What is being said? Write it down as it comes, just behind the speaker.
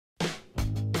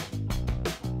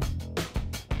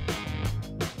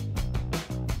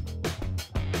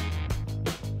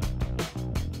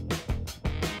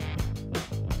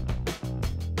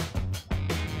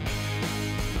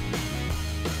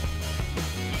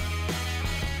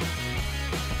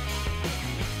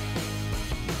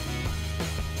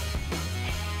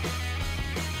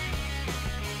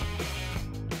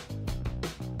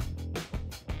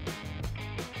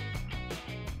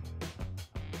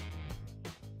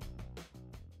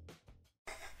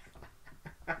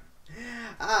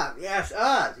Yes,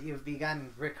 you've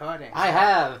begun recording. I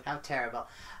have. How terrible.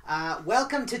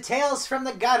 Welcome to Tales from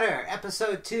the Gutter,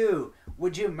 Episode 2.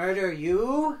 Would you murder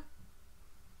you?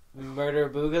 Murder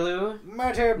Boogaloo?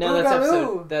 Murder No,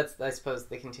 Boogaloo! that's I suppose,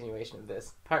 the continuation of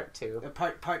this. Part 2.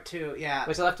 Part 2, yeah.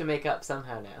 Which I'll have to make up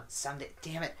somehow now. Someday,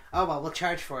 damn it. Oh, well, we'll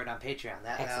charge for it on Patreon.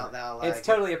 It's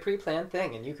totally a pre-planned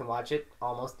thing, and you can watch it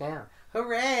almost now.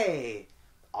 Hooray!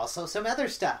 Also some other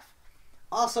stuff.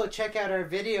 Also, check out our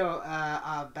video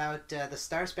about the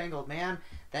Star-Spangled Man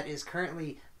that is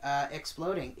currently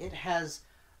exploding. It has,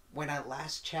 when I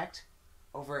last checked,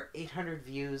 over 800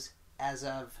 views as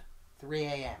of 3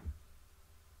 a.m.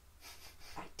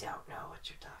 I don't know what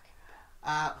you're talking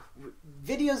about.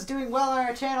 Videos doing well on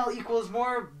our channel equals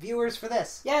more viewers for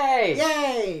this. Yay!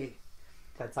 Yay!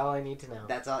 That's all I need to know.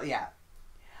 That's all, yeah.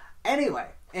 Anyway,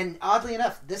 and oddly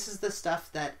enough, this is the stuff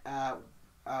that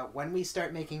when we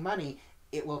start making money,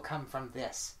 it will come from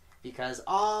this. Because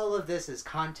all of this is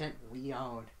content we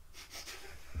own.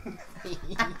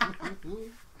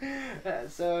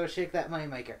 So shake that money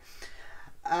maker.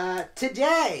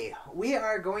 Today, we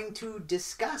are going to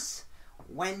discuss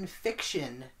when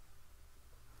fiction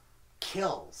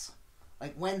kills.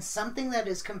 Like when something that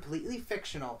is completely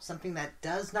fictional, something that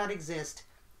does not exist,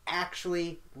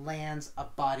 actually lands a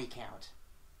body count.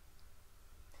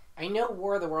 I know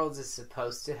War of the Worlds is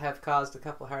supposed to have caused a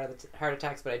couple heart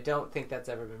attacks, but I don't think that's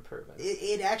ever been proven.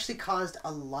 It actually caused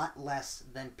a lot less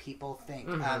than people think.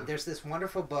 Mm-hmm. There's this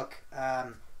wonderful book,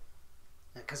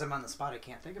 because I'm on the spot, I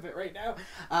can't think of it right now.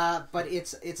 But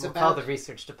it's we'll about... call the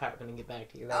research department and get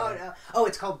back to you later. Oh, no. Oh,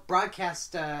 it's called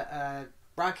Broadcast, or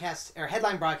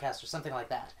Headline Broadcast, or something like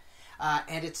that.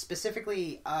 And it's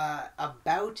specifically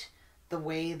about the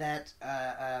way that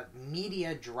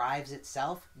media drives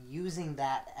itself, using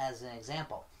that as an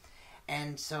example.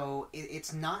 And so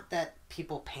it's not that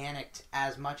people panicked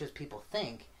as much as people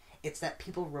think. It's that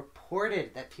people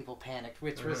reported that people panicked,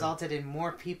 which resulted in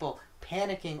more people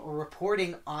panicking or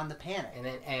reporting on the panic. And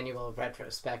then annual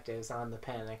retrospectives on the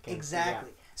panic.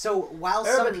 Exactly. Yeah. So while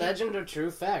Urban legend or true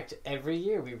fact, every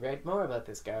year we read more about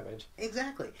this garbage.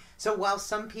 Exactly. So while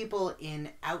some people in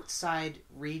outside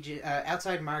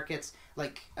markets,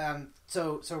 like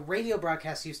so radio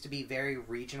broadcasts used to be very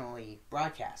regionally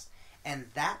broadcast, and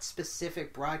that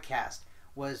specific broadcast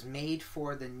was made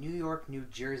for the New York, New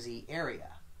Jersey area,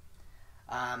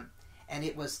 and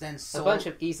it was then sold. A bunch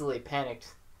of easily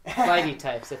panicked flighty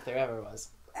types, if there ever was.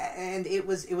 And it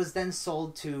was then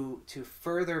sold to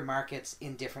further markets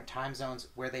in different time zones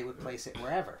where they would place it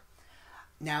wherever.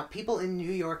 Now, people in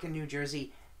New York and New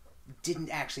Jersey didn't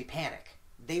actually panic.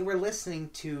 They were listening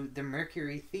to the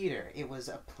Mercury Theater. It was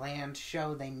a planned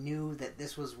show. They knew that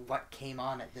this was what came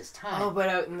on at this time. Oh, but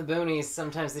out in the boonies,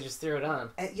 sometimes they just threw it on.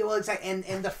 Well, exactly.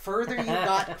 And the further you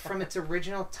got from its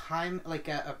original time, like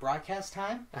a broadcast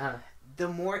time, the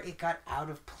more it got out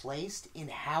of place in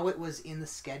how it was in the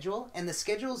schedule. And the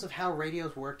schedules of how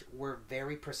radios worked were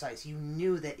very precise. You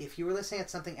knew that if you were listening at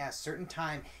something at a certain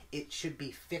time, it should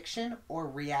be fiction or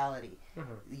reality.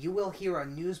 Mm-hmm. You will hear a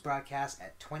news broadcast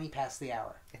at 20 past the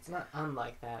hour. It's not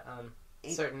unlike that on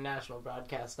certain national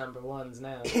broadcast number ones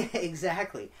now.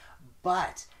 Exactly.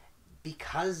 But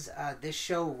because this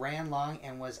show ran long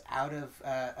and was out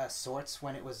of sorts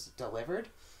when it was delivered,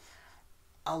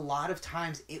 a lot of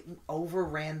times it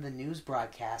overran the news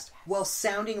broadcast while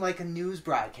sounding like a news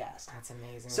broadcast. That's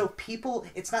amazing. So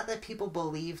it's not that people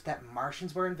believed that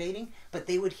Martians were invading, but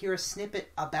they would hear a snippet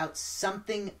about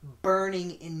something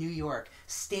burning in New York,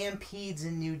 stampedes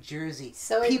in New Jersey,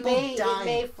 so people dying. It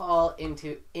may fall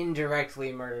into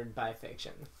indirectly murdered by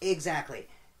fiction. Exactly.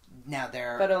 Now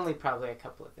but only probably a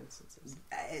couple of instances.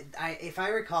 If I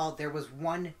recall, there was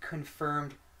one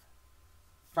confirmed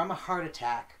from a heart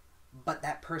attack. But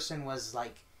that person was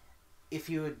like, if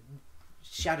you had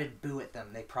shouted boo at them,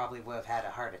 they probably would have had a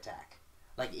heart attack.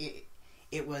 Like,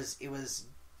 it was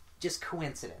just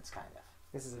coincidence, kind of.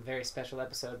 This is a very special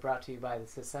episode brought to you by the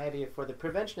Society for the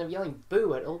Prevention of Yelling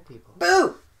Boo at Old People.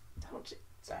 Boo! Don't you?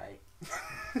 Sorry.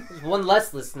 There's one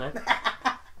less listener.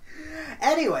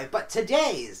 Anyway, but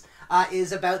today's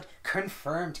is about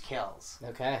confirmed kills.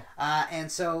 Okay. And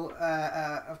so,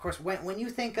 of course, when you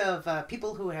think of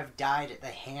people who have died at the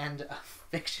hand of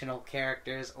fictional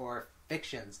characters or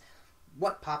fictions,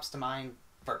 what pops to mind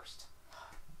first?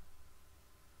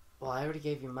 Well, I already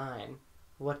gave you mine.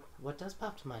 What does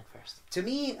pop to mind first? To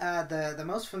me, the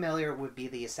most familiar would be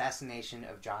the assassination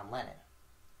of John Lennon.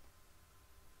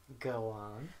 Go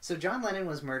on. So John Lennon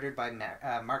was murdered by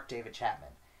Mark David Chapman.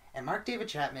 And Mark David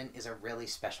Chapman is a really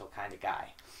special kind of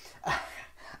guy.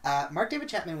 Mark David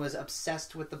Chapman was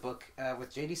obsessed with the book,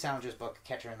 with J.D. Salinger's book,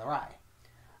 Catcher in the Rye.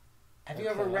 Have you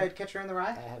ever read Catcher in the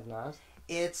Rye? I have not.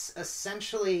 It's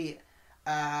essentially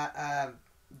the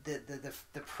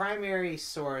primary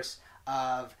source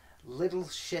of little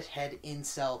shithead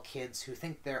incel kids who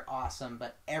think they're awesome,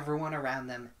 but everyone around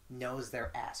them knows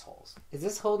they're assholes. Is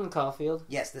this Holden Caulfield?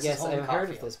 Yes, this is Holden Caulfield. Yes, I've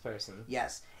heard of this person.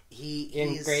 Yes.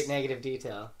 In great negative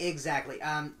detail. Exactly.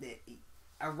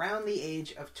 Around the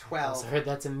age of 12... I heard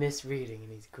that's a misreading,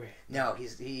 and he's great. No,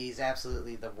 he's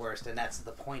absolutely the worst, and that's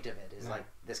the point of it, is like,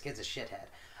 this kid's a shithead.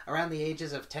 Around the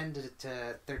ages of 10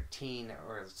 to 13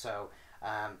 or so,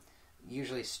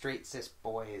 usually straight cis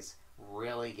boys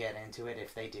really get into it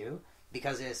if they do,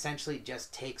 because it essentially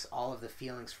just takes all of the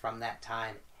feelings from that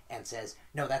time and says,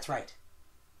 no, that's right.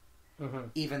 Mm-hmm.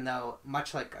 Even though,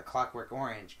 much like A Clockwork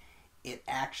Orange, it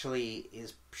actually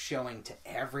is showing to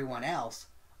everyone else,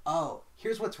 oh,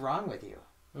 here's what's wrong with you.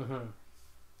 Mm-hmm.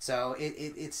 So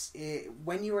it's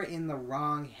when you are in the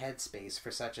wrong headspace for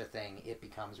such a thing, it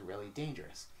becomes really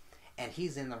dangerous. And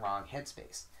he's in the wrong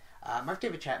headspace. Mark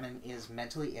David Chapman is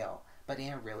mentally ill, but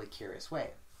in a really curious way.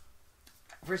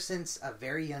 Ever since a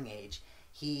very young age,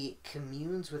 he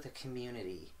communes with a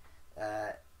community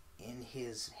in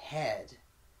his head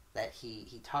that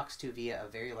he talks to via a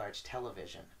very large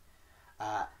television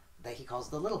that he calls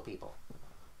the Little People.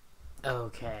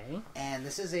 Okay. And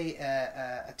this is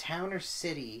a town or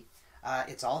city.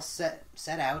 It's all set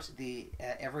out.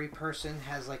 Every person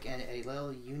has like a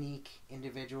little unique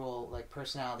individual like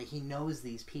personality. He knows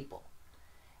these people,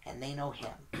 and they know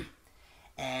him,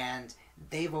 and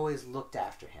they've always looked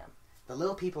after him. The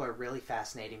Little People are really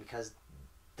fascinating because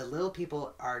the Little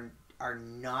People are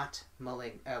not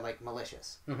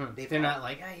malicious. Mm-hmm. They're not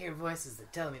like, I hear voices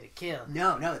that tell me to kill.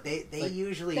 No, they like,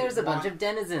 usually... There's a bunch of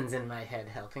denizens in my head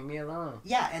helping me along.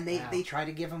 Yeah, and they try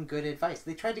to give him good advice.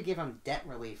 They tried to give him debt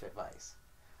relief advice,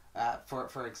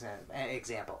 for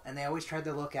example. And they always tried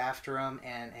to look after him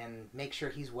and make sure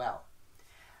he's well.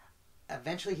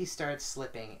 Eventually he started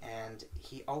slipping, and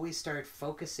he always started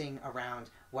focusing around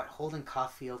what Holden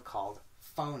Caulfield called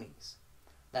phonies.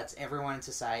 That's everyone in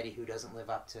society who doesn't live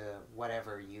up to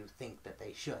whatever you think that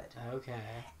they should. Okay.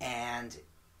 And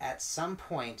at some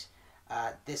point,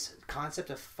 this concept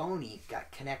of phony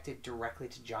got connected directly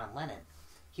to John Lennon.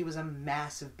 He was a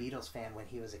massive Beatles fan when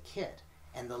he was a kid,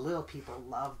 and the Little People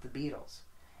loved the Beatles.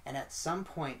 And at some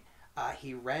point,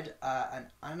 he read an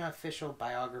unofficial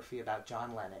biography about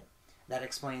John Lennon that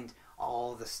explained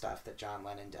all the stuff that John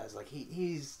Lennon does. Like,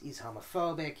 he's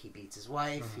homophobic, he beats his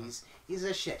wife, he's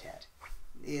a shithead.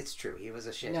 It's true. He was a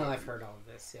shithead. No, I've heard all of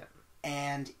this, yeah.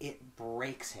 And it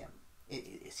breaks him.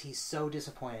 He's so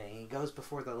disappointed. He goes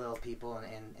before the Little People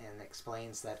and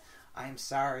explains that, I'm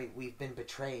sorry, we've been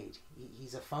betrayed.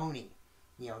 He's a phony.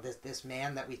 You know, this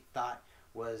man that we thought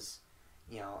was,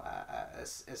 you know,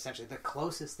 essentially the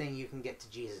closest thing you can get to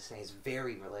Jesus, and he's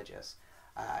very religious,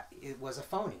 it was a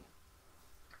phony.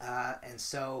 And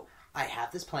so I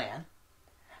have this plan.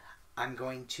 I'm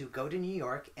going to go to New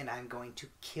York, and I'm going to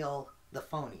kill the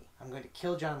phony. I'm going to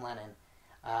kill John Lennon,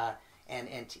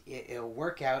 and it'll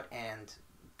work out, and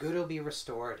good will be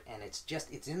restored, and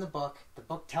it's in the book. The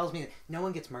book tells me that no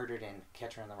one gets murdered in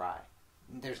Catcher in the Rye.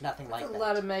 There's nothing like that. A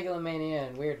lot of megalomania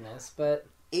and weirdness, but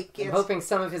I'm gets, hoping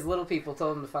some of his little people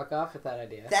told him to fuck off with that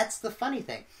idea. That's the funny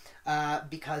thing,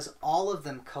 because all of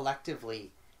them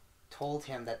collectively told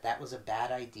him that was a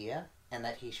bad idea and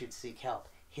that he should seek help.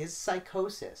 His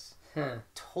psychosis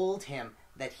told him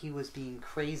that he was being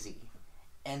crazy,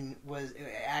 and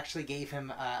actually gave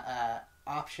him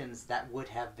options that would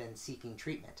have been seeking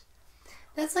treatment.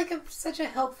 That's like such a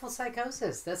helpful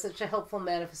psychosis. That's such a helpful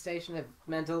manifestation of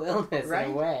mental illness, right?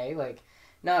 In a way. Like,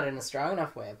 not in a strong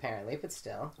enough way, apparently, but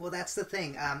still. Well, that's the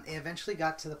thing. It eventually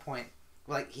got to the point,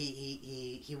 like,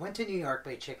 he went to New York,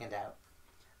 but he chickened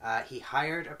out. He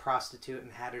hired a prostitute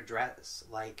and had her dress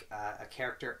like a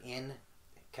character in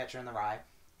Catcher in the Rye,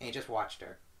 and he just watched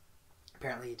her.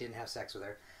 Apparently he didn't have sex with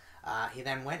her. He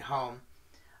then went home,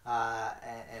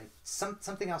 and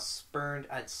something else spurned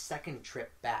a second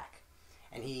trip back.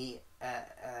 And he,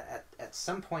 at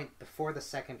some point before the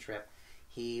second trip,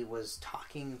 he was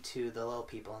talking to the Little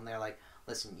People, and they're like,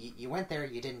 listen, you went there,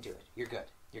 you didn't do it. You're good.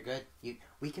 You're good.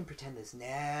 We can pretend this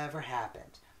never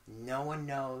happened. No one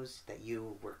knows that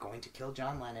you were going to kill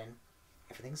John Lennon.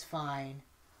 Everything's fine.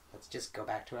 Let's just go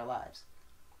back to our lives.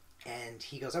 And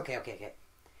he goes, okay.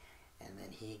 And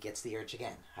then he gets the urge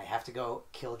again. I have to go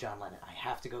kill John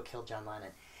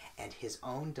Lennon. And his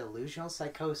own delusional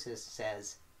psychosis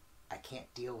says, I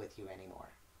can't deal with you anymore.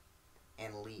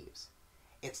 And leaves.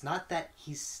 It's not that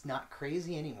he's not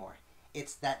crazy anymore.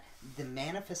 It's that the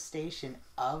manifestation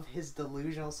of his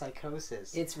delusional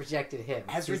psychosis... It's rejected him.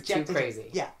 Has He's rejected too crazy. Him.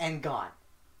 Yeah, and gone.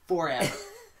 Forever.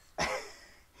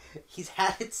 He's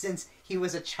had it since he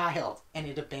was a child, and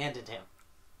it abandoned him.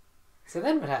 So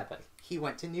then what happened? He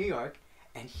went to New York,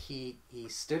 and he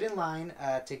stood in line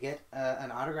to get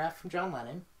an autograph from John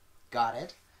Lennon. Got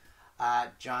it.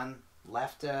 John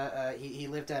left. He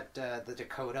lived at the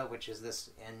Dakota, which is this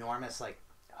enormous like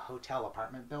hotel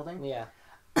apartment building. Yeah.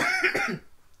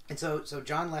 And so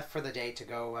John left for the day to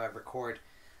go record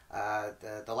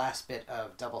the last bit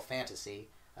of Double Fantasy.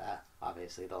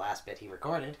 Obviously, the last bit he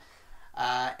recorded.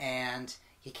 And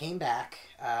he came back,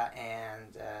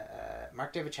 and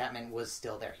Mark David Chapman was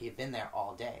still there. He had been there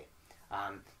all day.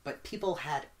 But people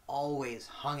had always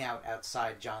hung out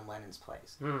outside John Lennon's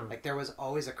place. Like, there was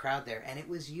always a crowd there, and it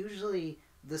was usually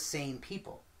the same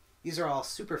people. These are all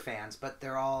super fans, but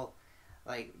they're all,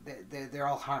 like, they're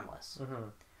all harmless.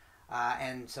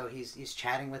 And so he's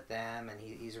chatting with them, and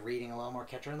he's reading a little more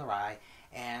Catcher in the Rye,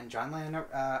 and John Lennon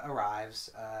arrives,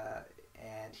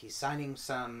 and he's signing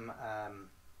some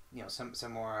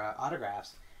more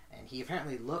autographs, and he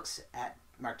apparently looks at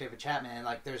Mark David Chapman, and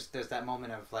like there's that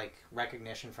moment of like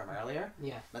recognition from earlier.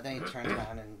 Yeah. But then he turns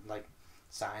around and like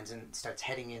signs and starts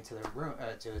heading into the room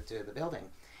to the building,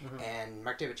 and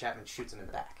Mark David Chapman shoots him in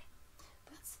the back.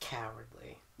 That's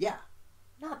cowardly. Yeah.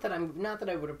 Not that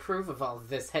I would approve of all of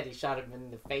this had he shot him in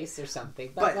the face or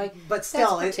something, but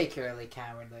still, that's particularly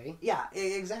cowardly. Yeah,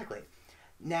 exactly.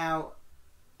 Now,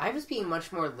 I was being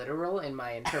much more literal in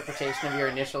my interpretation of your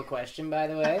initial question, by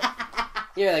the way.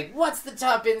 You're like, what's the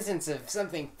top instance of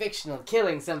something fictional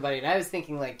killing somebody? And I was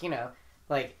thinking, like, a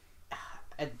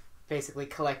basically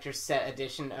collector's set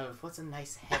edition of, what's a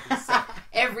nice heavy set?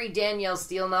 Every Danielle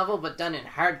Steele novel, but done in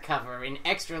hardcover, in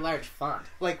extra large font.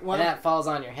 Like that falls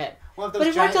on your head. But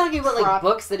if we're talking about, like,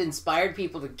 books that inspired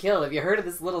people to kill, have you heard of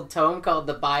this little tome called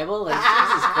the Bible? Like,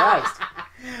 Jesus Christ.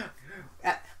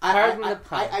 Pardon the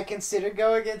pun. I considered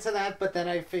going into that, but then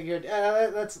I figured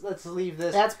let's leave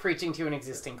this. That's preaching to an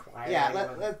existing choir.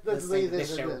 Yeah, let's leave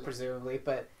this show, presumably.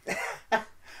 But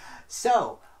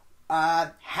so,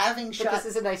 having shot. This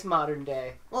is a nice modern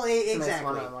day. Well, exactly. Nice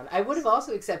one-on-one. I would have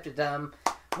also accepted.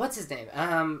 What's his name?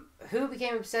 Who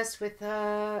became obsessed with?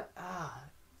 Who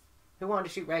wanted to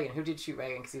shoot Reagan? Who did shoot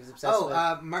Reagan because he was obsessed with?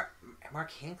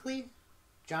 Mark Hinckley,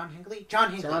 John Hinckley.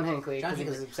 John Hinckley. He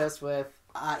was obsessed with.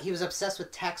 He was obsessed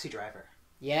with Taxi Driver.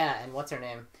 Yeah, and what's her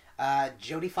name?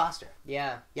 Jodie Foster.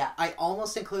 Yeah. Yeah, I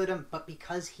almost included him, but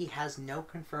because he has no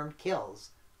confirmed kills,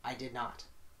 I did not.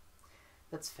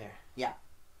 That's fair. Yeah.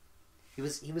 He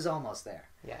was almost there.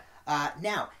 Yeah.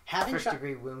 Now, having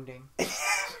first-degree wounding.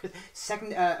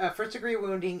 First-degree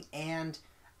wounding and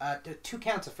 2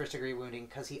 counts of first-degree wounding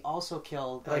because he also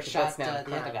killed, shot the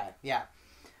other guy. Yeah.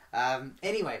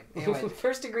 Anyway.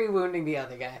 First degree wounding the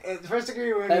other guy. First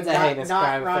degree wounding. That's a heinous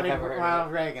crime.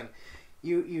 Ronald Reagan.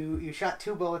 You shot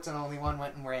 2 bullets and only 1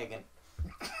 went in Reagan.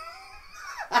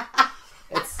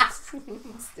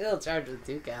 It's still charged with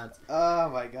 2 counts. Oh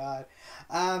my god.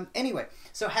 Anyway,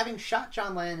 so having shot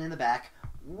John Lennon in the back,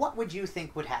 what would you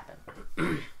think would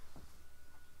happen?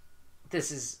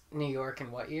 This is New York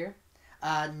in what year?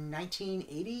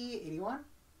 1980, 81?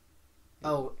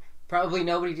 Oh, probably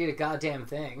nobody did a goddamn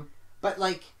thing. But,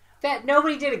 like... That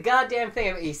nobody did a goddamn thing.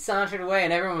 I mean, he sauntered away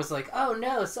and everyone was like, oh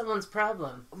no, someone's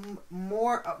problem.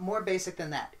 More basic than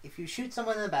that. If you shoot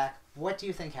someone in the back, what do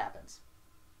you think happens?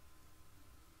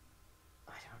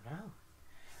 I don't know.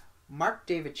 Mark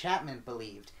David Chapman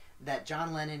believed that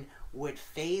John Lennon would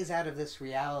phase out of this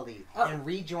reality and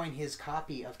rejoin his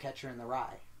copy of Catcher in the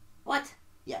Rye. What?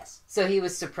 Yes. So he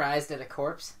was surprised at a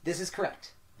corpse? This is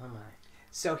correct. Oh my.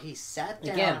 So he sat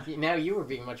down... Again, now you were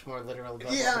being much more literal about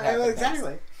what happened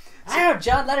exactly. I don't know,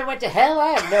 John Lennon went to hell? I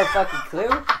have no fucking clue.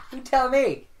 You tell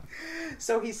me.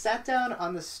 So he sat down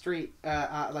on the street,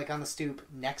 on the stoop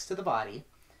next to the body,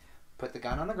 put the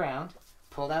gun on the ground,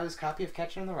 pulled out his copy of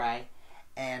Catcher in the Rye,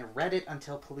 and read it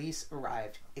until police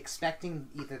arrived, expecting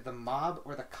either the mob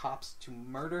or the cops to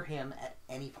murder him at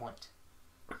any point.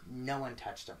 No one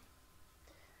touched him.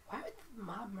 Why would the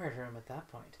mob murder him at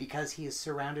that point? Because he is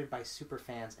surrounded by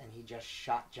superfans and he just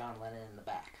shot John Lennon in the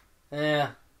back.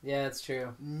 Yeah, that's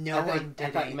true. I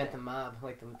thought you meant the mob.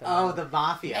 Like the the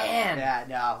mafia. Man! Yeah,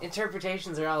 no.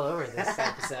 Interpretations are all over this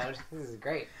episode. This is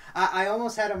great. I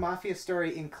almost had a mafia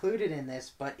story included in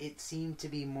this, but it seemed to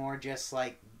be more just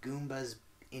like Goombas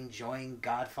enjoying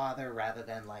Godfather rather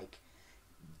than like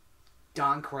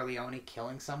Don Corleone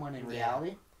killing someone in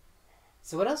reality.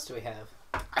 So what else do we have?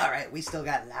 Alright, we still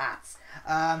got lots.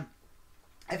 Have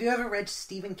you ever read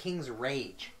Stephen King's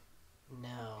Rage?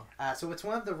 No. So it's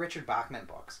one of the Richard Bachman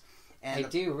books. And I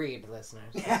do read,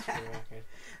 listeners. That's for the record.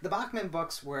 The Bachman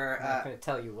books were... I'm not going to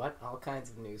tell you what. All kinds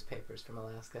of newspapers from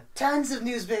Alaska. Tons of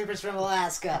newspapers from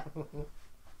Alaska.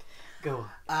 Go.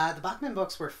 The Bachman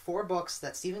books were 4 books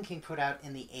that Stephen King put out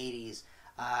in the 80s,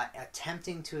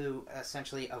 attempting to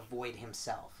essentially avoid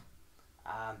himself.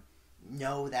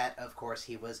 Know that, of course,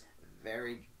 he was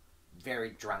very,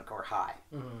 very drunk or high.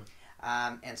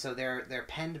 Mm-hmm. And so they're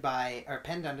penned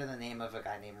under the name of a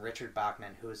guy named Richard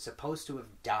Bachman, who is supposed to have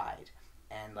died,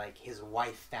 and like his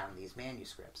wife found these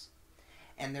manuscripts.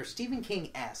 And they're Stephen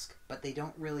King-esque, but they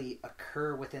don't really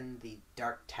occur within the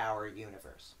Dark Tower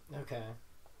universe. Okay.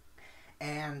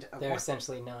 And they're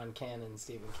essentially non-canon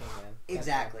Stephen King then.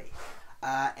 Exactly.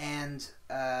 And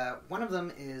one of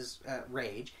them is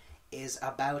Rage, is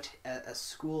about a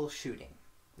school shooting.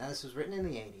 Now, this was written in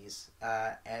the 80s.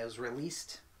 It was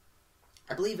released...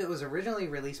 I believe it was originally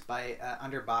released by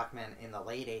under Bachman in the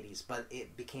late 80s, but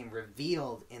it became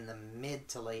revealed in the mid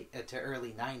to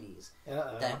early 90s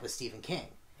that it was Stephen King.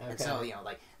 Okay. And so,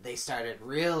 like, they started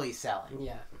really selling.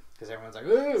 Yeah. Because everyone's like,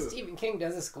 ooh! Stephen King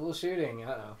does a school shooting.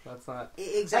 Uh-oh. That's not...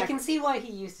 Exactly. I can see why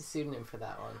he used a pseudonym for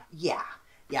that one. Yeah.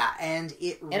 Yeah, and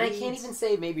it And I can't even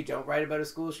say maybe don't write about a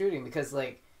school shooting, because,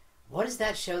 like, what is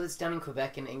that show that's done in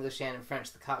Quebec in English and in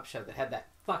French, the cop show, that had that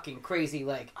fucking crazy,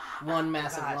 like, one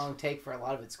massive long take for a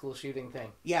lot of its school shooting thing?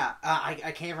 Yeah, I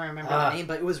can't even remember the name,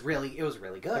 but it was really good.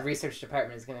 The research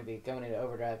department is going to be going into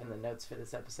overdrive in the notes for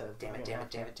this episode. Damn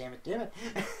it.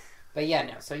 But yeah,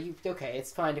 no, so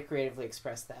it's fine to creatively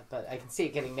express that, but I can see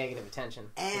it getting negative attention.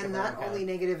 And not only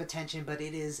negative attention, but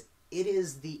it is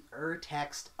the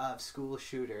text of school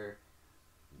shooter,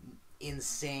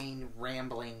 insane,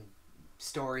 rambling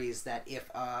stories that if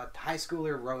a high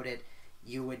schooler wrote it,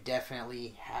 you would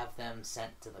definitely have them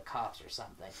sent to the cops or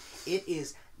something. It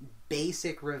is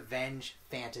basic revenge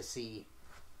fantasy.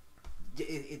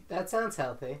 That sounds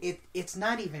healthy. It's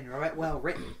not even well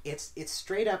written. It's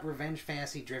straight up revenge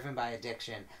fantasy driven by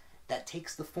addiction that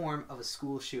takes the form of a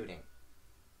school shooting.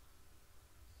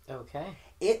 Okay.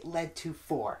 It led to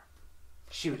 4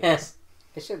 shootings.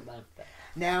 I should love that.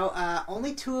 Now,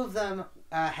 only 2 of them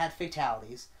had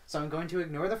fatalities, so I'm going to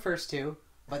ignore the first 2,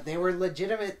 but they were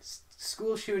legitimate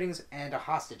school shootings and a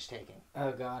hostage taking.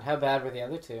 Oh god, how bad were the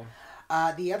other 2?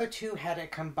 The other 2 had a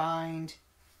combined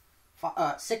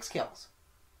 6 kills.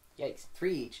 Yikes.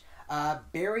 3 each.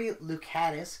 Barry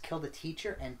Lucatis killed a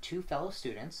teacher and 2 fellow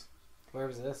students. Where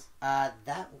was this? Where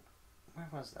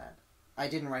was that? I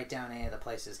didn't write down any of the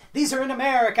places. These are in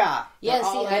America! Yeah,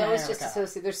 see, I always just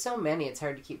associate... There's so many, it's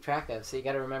hard to keep track of, so you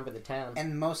gotta remember the town.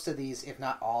 And most of these, if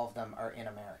not all of them, are in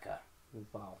America.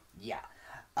 Wow. Yeah.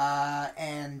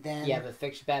 And then... Yeah, but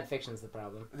bad fiction's the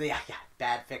problem. Yeah,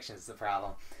 bad fiction's the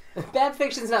problem. Bad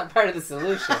fiction's not part of the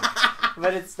solution.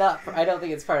 But it's not... I don't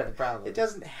think it's part of the problem. It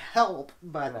doesn't help,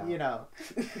 but, no.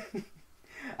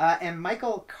 And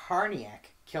Michael Karniak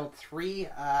killed 3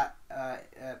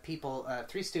 people,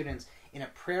 3 students in a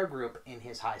prayer group in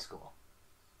his high school.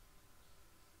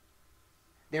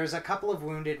 There's a couple of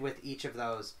wounded with each of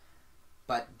those,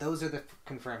 but those are the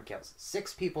confirmed kills.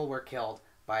 6 people were killed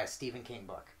by a Stephen King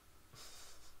book.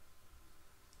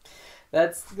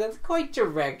 That's quite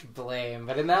direct blame,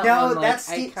 but in that one, like,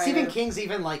 Stephen King's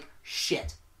even like,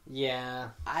 shit.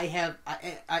 Yeah.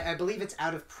 I believe it's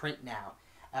out of print now.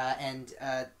 And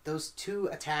those 2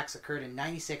 attacks occurred in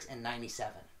 96 and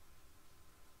 97.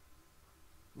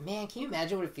 Man, can you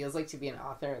imagine what it feels like to be an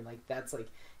author? And, like, that's, like,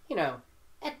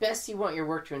 at best you want your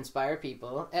work to inspire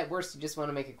people. At worst you just want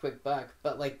to make a quick buck.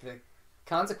 But, like, the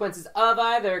consequences of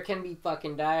either can be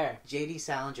fucking dire. J.D.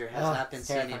 Salinger has not been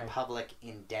seen in public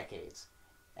in decades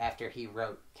after he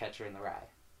wrote Catcher in the Rye.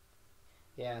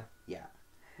 Yeah. Yeah.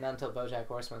 Not until BoJack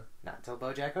Horseman.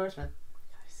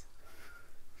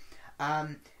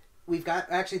 We've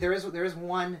got... Actually, there is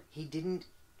one. He didn't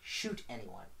shoot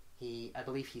anyone. I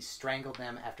believe he strangled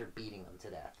them after beating them to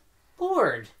death.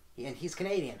 Lord! And he's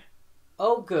Canadian.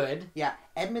 Oh, good. Yeah.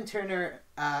 Edmund Turner,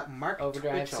 Mark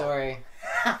Overdrive, Twitchell. Sorry.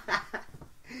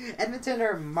 Edmund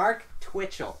Turner, Mark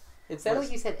Twitchell. It sounded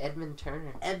like you said Edmund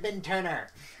Turner. Edmund Turner.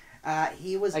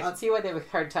 He was... I can see why they have a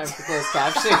hard time with the closed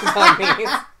captioning on these.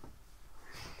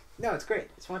 No, it's great.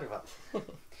 It's wonderful.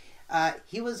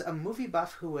 He was a movie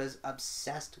buff who was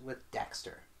obsessed with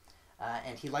Dexter.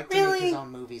 And he liked to make his own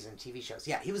movies and TV shows.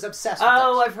 Yeah, he was obsessed with Dexter.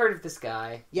 Oh, I've heard of this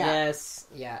guy. Yeah. Yes.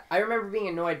 Yeah. I remember being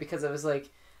annoyed because I was like,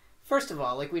 first of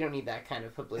all, like, we don't need that kind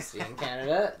of publicity in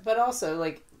Canada. But also,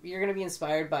 like, you're going to be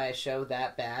inspired by a show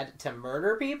that bad to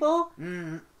murder people?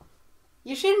 Mm-hmm.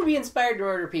 You shouldn't be inspired to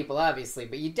murder people, obviously,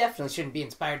 but you definitely shouldn't be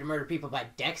inspired to murder people by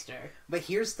Dexter. But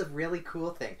here's the really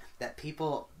cool thing that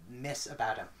people miss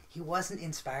about him. He wasn't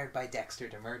inspired by Dexter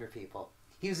to murder people.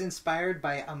 He was inspired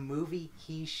by a movie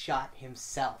he shot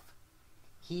himself.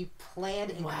 He planned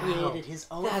and created his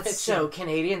own fiction. That's so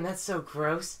Canadian. That's so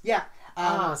gross. Yeah.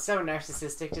 So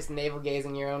narcissistic, just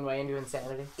navel-gazing your own way into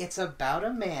insanity. It's about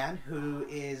a man who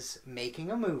is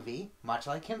making a movie, much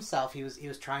like himself. He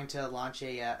was trying to launch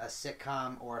a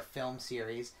sitcom or a film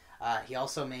series. He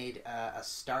also made a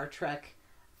Star Trek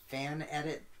fan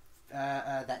edit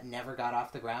that never got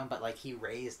off the ground, but like he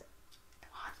raised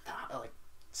like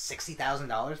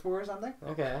 $60,000 for or something.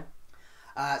 Okay.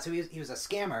 So he was a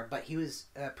scammer, but he was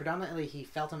predominantly he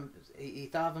thought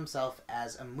of himself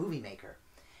as a movie maker,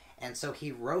 and so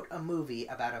he wrote a movie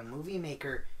about a movie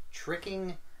maker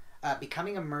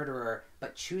becoming a murderer,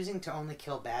 but choosing to only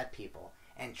kill bad people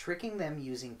and tricking them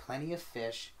using plenty of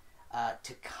fish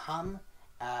to come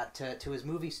to his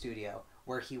movie studio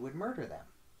where he would murder them.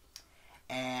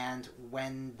 And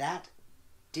when that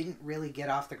didn't really get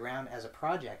off the ground as a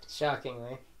project,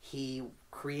 shockingly, he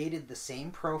created the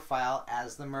same profile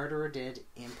as the murderer did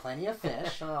in Plenty of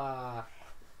Fish.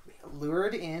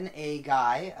 Lured in a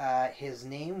guy. His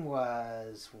name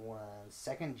was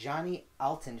Johnny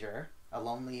Altinger, a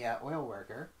lonely oil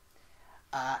worker,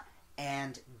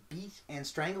 and beat and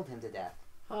strangled him to death.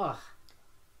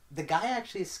 The guy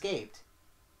actually escaped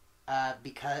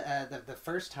because the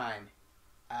first time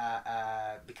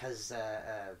because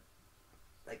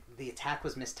like the attack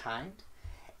was mistimed.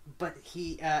 But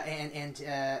he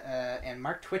and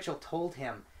Mark Twitchell told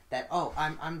him that,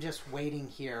 I'm just waiting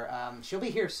here. She'll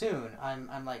be here soon.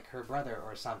 I'm like her brother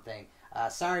or something.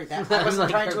 Sorry, that I wasn't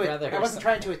trying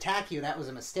to attack you. That was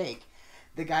a mistake.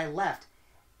 The guy left,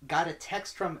 got a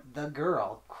text from the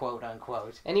girl, quote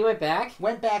unquote, and he went back.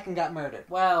 Went back and got murdered.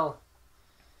 Well,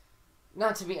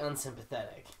 not to be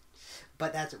unsympathetic,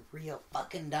 but that's real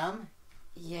fucking dumb.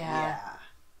 Yeah.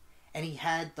 And he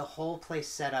had the whole place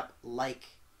set up like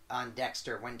on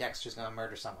Dexter when Dexter's gonna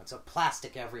murder someone, so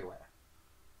plastic everywhere.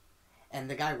 And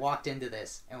the guy walked into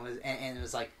this and it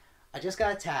was like, I just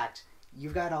got attacked.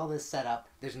 You've got all this set up.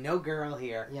 There's no girl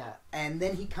here. Yeah. And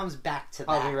then he comes back to that.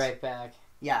 I'll be right back.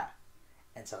 Yeah.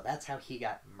 And so that's how he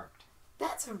got murked.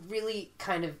 That's a really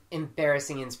kind of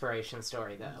embarrassing inspiration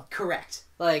story, though. Correct.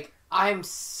 Like, I'm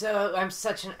such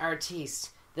an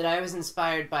artiste that I was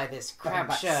inspired by this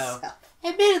crap show.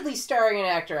 Admittedly starring an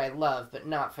actor I love, but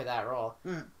not for that role.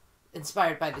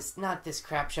 Inspired by not this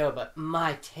crap show, but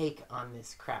my take on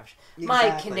this crap show. Exactly.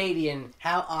 My Canadian...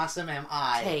 How awesome am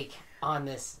I? ...take on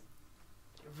this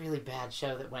really bad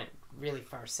show that went really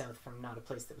far south from not a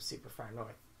place that was super far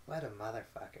north. What a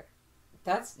motherfucker.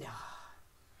 That's...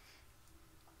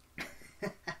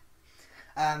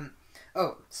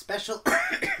 Special...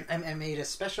 I made a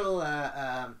special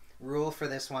rule for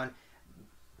this one.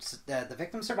 The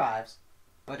victim survives,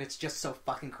 but it's just so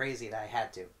fucking crazy that I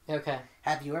had to. Okay.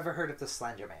 Have you ever heard of the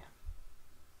Slender Man?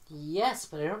 Yes,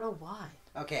 but I don't know why.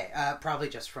 Okay, probably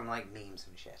just from like memes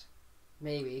and shit.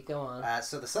 Maybe, go on.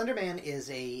 So the Slender Man is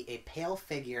a pale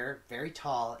figure, very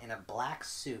tall, in a black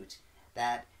suit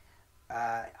that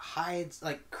hides,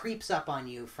 like creeps up on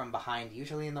you from behind,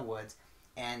 usually in the woods,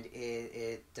 and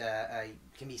it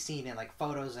can be seen in like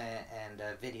photos and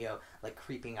video, like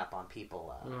creeping up on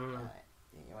people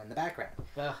in the background.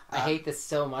 I hate this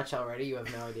so much already, you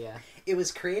have no idea. It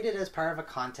was created as part of a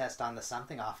contest on the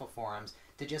Something Awful forums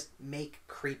to just make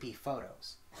creepy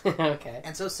photos. Okay.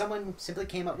 And so someone simply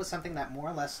came up with something that more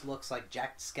or less looks like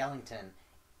Jack Skellington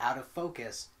out of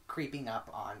focus creeping up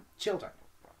on children.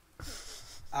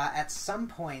 At some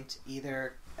point,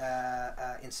 either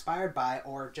inspired by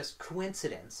or just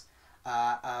coincidence,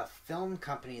 a film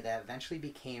company that eventually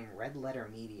became Red Letter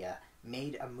Media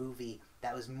made a movie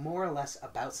that was more or less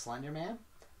about Slender Man,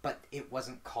 but it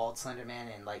wasn't called Slender Man,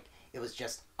 and like it was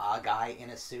just a guy in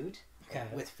a suit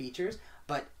with features.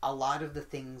 But a lot of the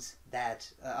things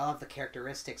that, all of the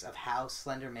characteristics of how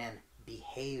Slender Man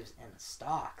behaves and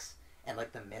stalks, and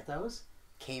like the mythos,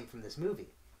 came from this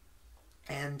movie.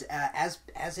 And as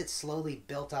it slowly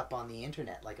built up on the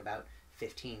internet, like about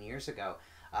 15 years ago,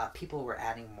 people were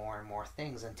adding more and more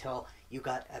things until you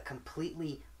got a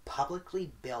completely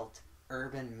publicly built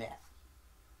urban myth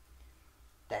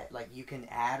that like you can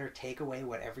add or take away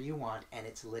whatever you want, and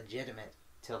it's legitimate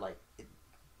to like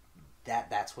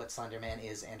that's what Slender Man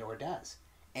is and or does.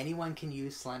 Anyone can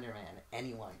use Slender Man.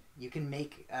 Anyone. You can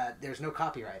make. There's no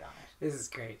copyright on it. This is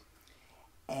great.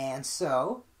 And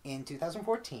so in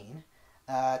 2014.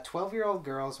 12-year-old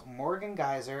girls Morgan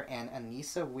Geyser and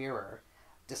Anissa Weirer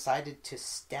decided to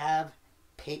stab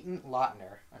Peyton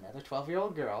Lautner, another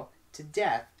 12-year-old girl, to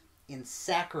death in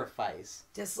sacrifice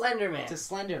to Slender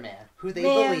Man, who they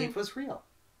believed was real.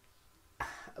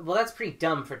 Well, that's pretty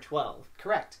dumb for 12.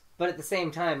 Correct. But at the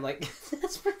same time, like,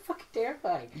 that's pretty fucking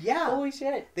terrifying. Yeah. Holy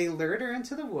shit. They lured her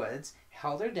into the woods,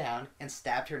 held her down, and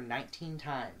stabbed her 19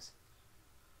 times.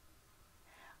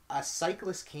 a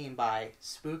cyclist came by,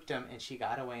 spooked him, and she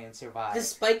got away and survived.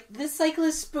 The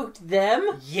cyclist spooked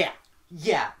them? Yeah.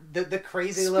 Yeah. The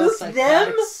crazy Spooked little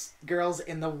psychotic them? girls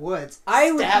in the woods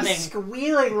I would stabbing. be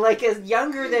squealing like a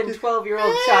younger than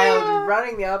 12-year-old child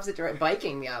running the opposite direction,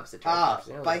 biking the opposite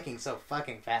direction. Oh, biking so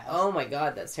fucking fast. Oh my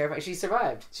god, that's terrifying. She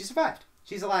survived. She survived.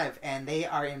 She's alive, and they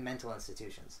are in mental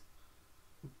institutions.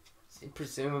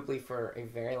 Presumably for a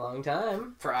very long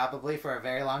time. Probably for a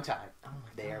very long time. Oh my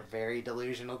They are very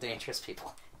delusional, dangerous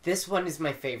people. This one is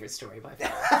my favorite story by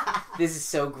far. This is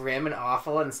so grim and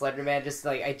awful, and Slenderman just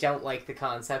like I don't like the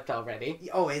concept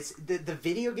already. Oh, it's the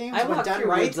video games. I when walk done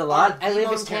through right, woods a lot. are I the live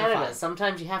in most Canada. terrifying.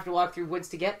 Sometimes you have to walk through woods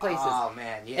to get places. Oh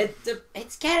man, yeah.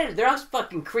 It's Canada. They're always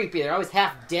fucking creepy. They're always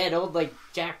half dead, old like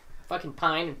jack fucking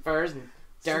pine and firs and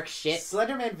dark shit.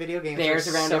 Slenderman video games Bears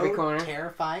are around so every corner.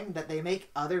 terrifying that they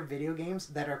make other video games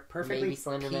that are perfectly Maybe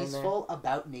Slenderman peaceful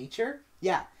about nature.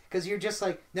 Yeah, because you're just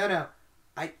like, no,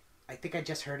 I think I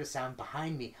just heard a sound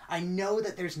behind me. I know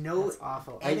that there's no That's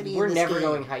awful. enemy We're in this never game.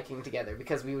 going hiking together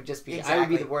because we would just be. Exactly. I would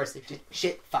be the worst.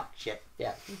 Shit, fuck, shit.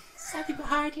 Yeah. Something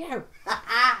behind you.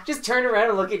 Just turn around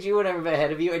and look at you when I'm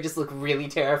ahead of you and just look really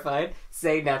terrified.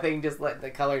 Say nothing, just let the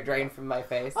color drain from my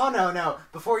face. Oh, no.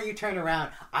 Before you turn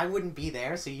around, I wouldn't be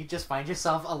there, so you just find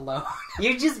yourself alone.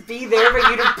 You'd just be there, but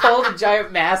you'd have pulled a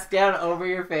giant mask down over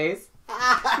your face.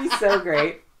 It'd be so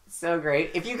great. So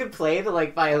great. If you could play the,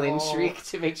 like, violin shriek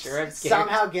to make sure I'm scared.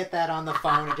 Somehow get that on the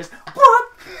phone and just...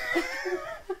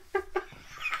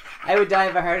 I would die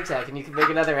of a heart attack, and you could make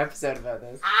another episode about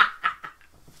this.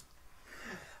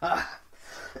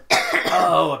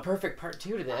 Oh, a perfect part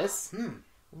 2 to this.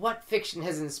 What fiction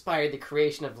has inspired the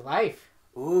creation of life?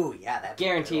 Ooh, yeah, that's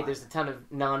Guaranteed there's a ton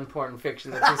of non-porn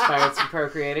fiction that's inspired some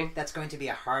procreating. That's going to be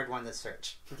a hard one to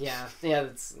search. Yeah,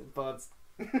 that's... Well,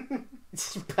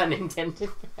 it's pun intended.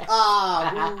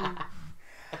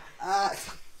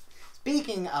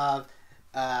 Speaking of...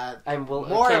 I can't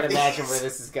of imagine these. where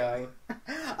this is going.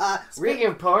 Speaking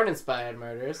of porn-inspired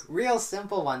murders. Real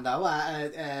simple one, though.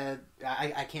 I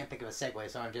can't think of a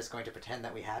segue, so I'm just going to pretend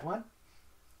that we had one.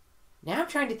 Now I'm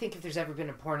trying to think if there's ever been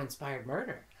a porn-inspired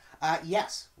murder.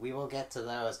 Yes, we will get to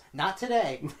those. Not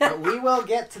today, but we will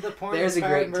get to the There's a porn-inspired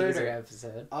great murder. teaser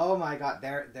episode. Oh my god,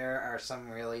 there are some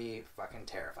really fucking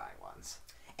terrifying ones.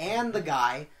 And the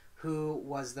guy who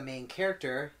was the main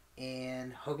character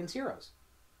in Hogan's Heroes.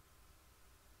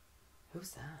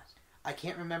 Who's that? I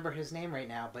can't remember his name right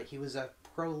now, but he was a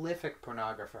prolific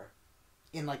pornographer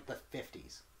in like the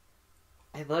 50s.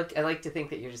 I like to think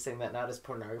that you're just saying that not as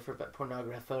pornographer, but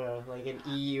pornographer, like an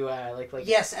EUR, like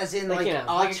Yes, as in like, you know,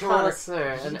 like a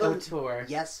connoisseur, an auteur.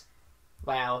 Yes.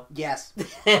 Wow. Yes.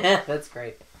 That's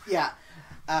great. Yeah.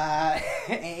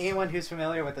 Anyone who's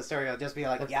familiar with the story will just be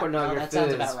like, yeah, no, that Pornographers,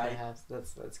 sounds about right. perhaps.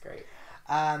 That's great.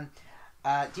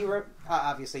 Do you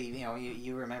obviously,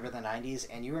 you remember the 90s,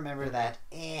 and you remember that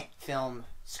film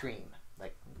Scream,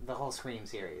 like the whole Scream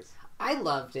series. I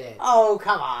loved it. Oh,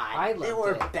 come on. I loved They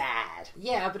were it. bad.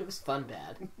 Yeah, but it was fun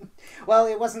bad. Well,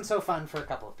 it wasn't so fun for a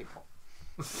couple of people.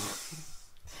 This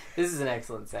is an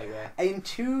excellent segue. In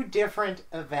 2 different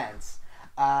events,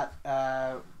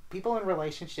 people in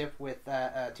relationship with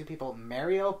 2 people,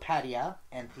 Mario Padilla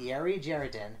and Thierry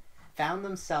Girardin, found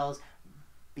themselves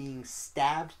being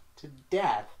stabbed to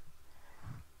death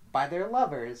by their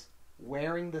lovers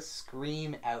wearing the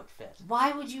Scream outfit.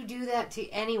 Why would you do that to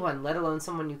anyone, let alone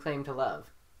someone you claim to love?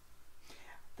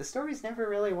 The stories never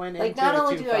really went Like, into not it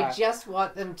only too do far. I just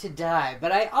want them to die,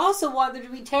 but I also want them to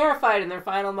be terrified in their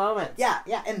final moments. Yeah,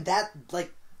 and that,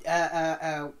 like,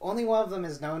 only one of them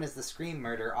is known as the Scream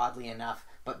murder, oddly enough,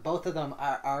 but both of them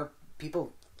are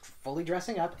people fully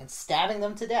dressing up and stabbing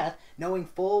them to death, knowing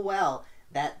full well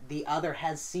that the other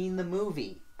has seen the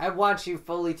movie. I want you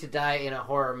fully to die in a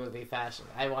horror movie fashion.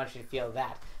 I want you to feel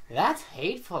that. That's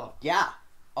hateful. Yeah.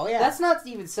 Oh, yeah. That's not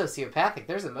even sociopathic.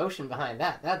 There's emotion behind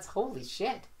that. That's holy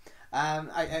shit.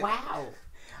 Wow.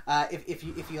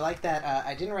 If you like that,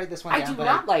 I didn't write this one I down. do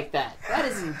not like that. That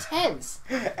is intense.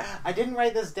 I didn't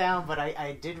write this down, but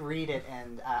I did read it,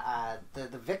 and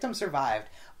the victim survived.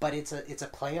 But it's a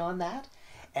play on that,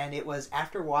 and it was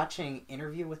after watching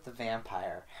Interview with the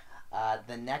Vampire.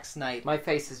 The next night, My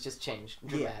face has just changed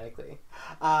dramatically.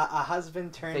 a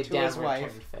husband turned to his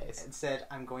wife face. and said,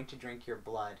 "I'm going to drink your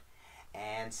blood,"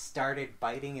 and started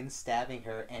biting and stabbing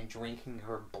her and drinking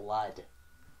her blood.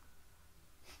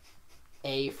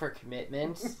 A for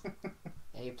commitment.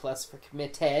 A plus for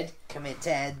committed.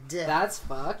 Committed. That's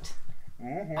fucked.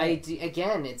 Mm-hmm.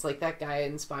 Again, it's like that guy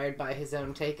inspired by his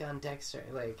own take on Dexter.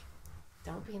 Like,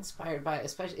 don't be inspired by it,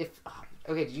 especially if...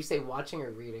 okay, did you say watching or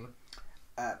reading?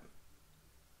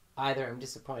 either I'm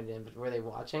disappointed in, but were they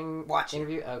watching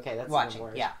interview? Okay, that's watching. Even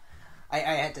worse. Yeah, I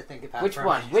had to think about which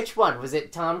one. Which one was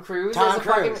it? Tom Cruise? Tom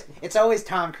Cruise. It's always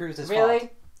Tom Cruise's fault. Really?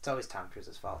 It's always Tom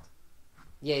Cruise's fault.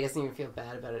 Yeah, he doesn't even feel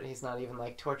bad about it. He's not even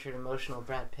like tortured, emotional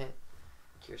Brad Pitt.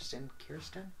 Kirsten.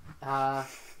 What the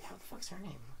fuck's her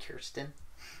name? Kirsten.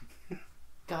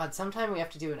 God, sometime we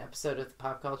have to do an episode of the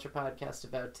Pop Culture Podcast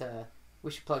about. We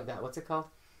should plug that. What's it called?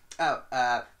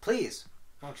 Oh, please.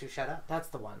 Won't you shut up? That's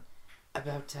the one.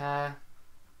 About that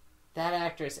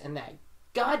actress and that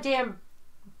goddamn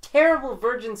terrible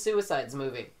Virgin Suicides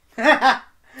movie.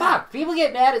 Fuck! People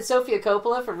get mad at Sofia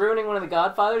Coppola for ruining one of the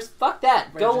Godfathers. Fuck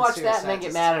that. Go watch that and then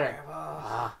get mad at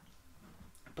her.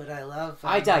 But I love...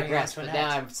 I digress, but now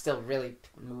I'm still really...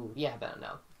 Yeah, but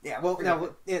no. Yeah, well,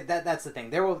 no, that's the thing.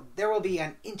 There will be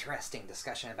an interesting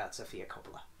discussion about Sofia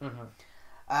Coppola. Mm-hmm.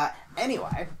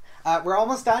 Anyway, we're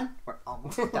almost done.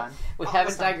 We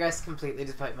haven't digressed completely,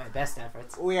 despite my best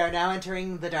efforts. We are now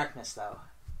entering the darkness, though.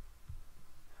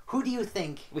 Who do you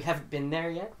think... We haven't been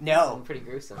there yet? No. It's pretty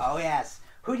gruesome. Oh, yes.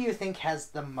 Who do you think has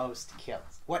the most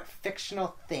kills? What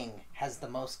fictional thing has the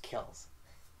most kills?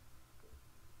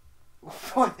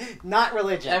 Not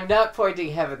religion. I'm not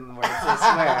pointing heavenwards,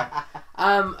 I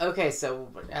swear. Okay, so,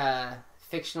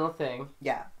 fictional thing.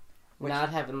 Yeah. Not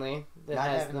heavenly. That not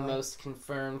has heavenly. the most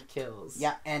confirmed kills.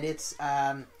 Yeah, and it's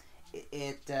less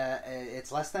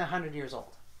than 100 years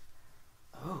old.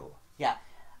 Oh. Yeah.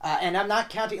 And I'm not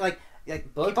counting, like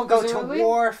Book, people go presumably? to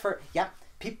war for... Yeah,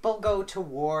 people go to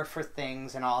war for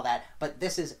things and all that, but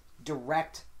this is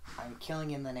direct, I'm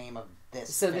killing in the name of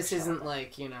this. So this isn't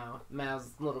like, Mao's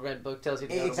little red book tells you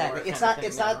to go exactly. to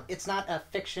war. It's not a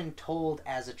fiction told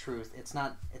as a truth. It's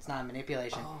not a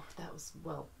manipulation. Oh, that was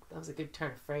a good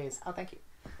turn of phrase. Oh, thank you.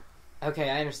 Okay,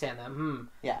 I understand that.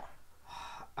 Yeah.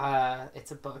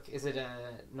 It's a book. Is it a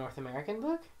North American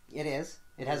book? It is.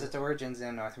 It has its origins in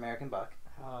a North American book.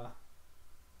 I'll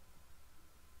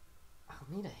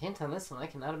need a hint on this one. I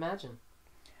cannot imagine.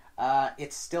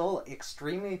 It's still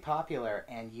extremely popular,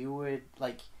 and you would,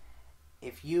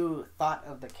 if you thought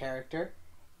of the character,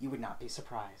 you would not be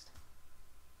surprised.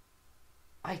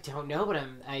 I don't know, but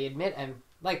I admit I'm,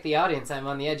 like the audience, I'm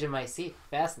on the edge of my seat,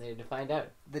 fascinated to find out.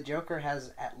 The Joker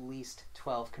has at least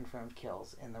 12 confirmed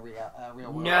kills in the real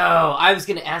world. No! I was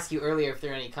going to ask you earlier if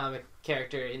there are any comic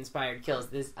character-inspired kills.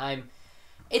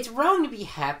 It's wrong to be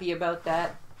happy about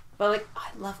that, but, I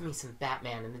love me some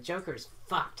Batman, and the Joker's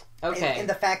fucked. Okay. And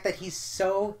the fact that he's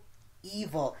so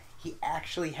evil, he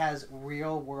actually has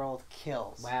real-world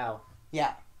kills. Wow.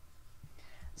 Yeah.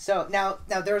 So, now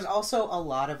there's also a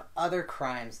lot of other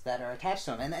crimes that are attached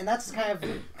to him, and that's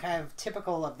kind of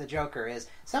typical of the Joker, is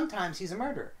sometimes he's a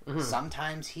murderer. Mm-hmm.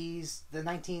 Sometimes he's the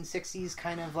 1960s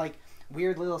kind of,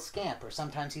 weird little scamp, or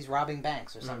sometimes he's robbing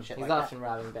banks, or some shit like that. He's often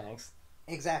robbing banks.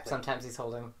 Exactly. Sometimes he's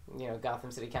holding, Gotham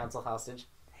City Council hostage.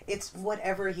 It's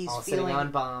whatever he's all feeling. Sitting on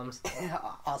bombs.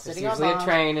 All sitting There's on bombs. usually a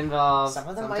train involved. Some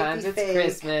of them Sometimes might be it's fake.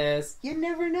 Christmas. You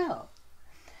never know.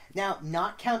 Now,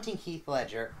 not counting Heath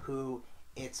Ledger, who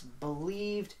it's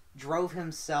believed drove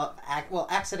himself,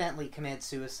 accidentally committed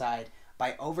suicide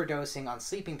by overdosing on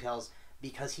sleeping pills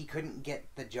because he couldn't get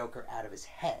the Joker out of his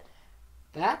head.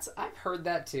 I've heard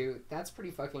that too. That's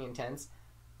pretty fucking intense.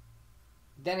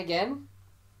 Then again,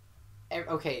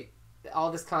 okay,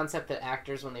 all this concept that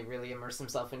actors, when they really immerse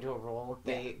themselves into a role,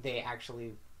 they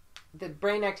actually... The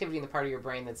brain activity in the part of your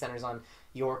brain that centers on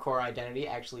your core identity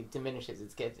actually diminishes.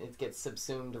 It gets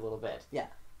subsumed a little bit. Yeah.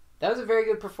 That was a very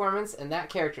good performance, and that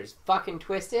character is fucking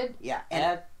twisted. Yeah.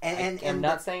 I'm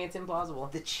not saying it's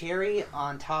implausible. The cherry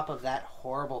on top of that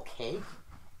horrible cake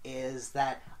is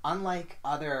that, unlike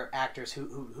other actors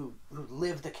who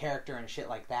live the character and shit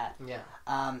like that,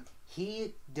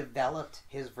 he developed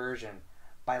his version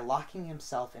by locking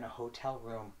himself in a hotel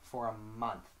room for a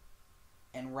month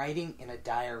and writing in a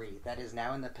diary that is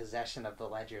now in the possession of the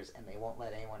Ledgers, and they won't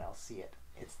let anyone else see it.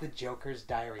 It's the Joker's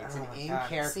diary. It's an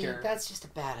in-character... See, that's just a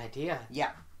bad idea.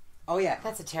 Yeah. Oh, yeah.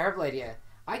 That's a terrible idea.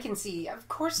 I can see, of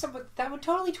course, that would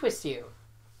totally twist you.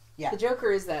 Yeah. The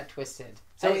Joker is that twisted.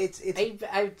 So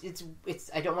I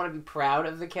don't want to be proud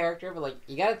of the character, but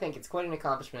you got to think it's quite an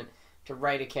accomplishment to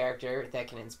write a character that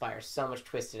can inspire so much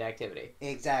twisted activity.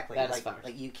 Exactly. That is fun.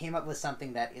 You came up with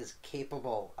something that is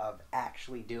capable of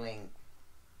actually doing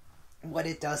what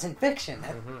it does in fiction.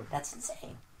 That's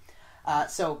insane.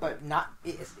 But not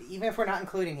even if we're not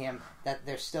including him, that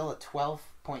there's still a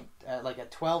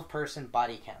 12-person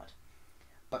body count.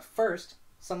 But first,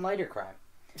 some lighter crime.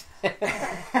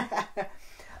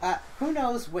 Who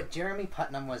knows what Jeremy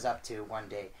Putnam was up to one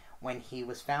day when he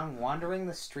was found wandering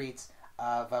the streets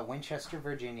of Winchester,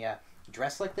 Virginia,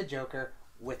 dressed like the Joker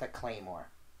with a claymore.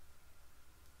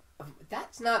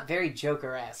 That's not very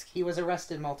Joker-esque. He was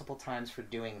arrested multiple times for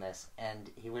doing this, and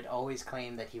he would always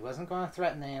claim that he wasn't going to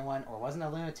threaten anyone or wasn't a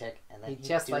lunatic, and that He he'd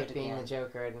just do liked it being again the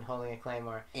Joker and holding a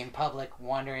claymore. in public,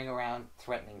 wandering around,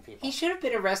 threatening people. He should have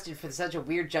been arrested for such a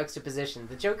weird juxtaposition.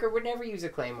 The Joker would never use a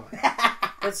claymore.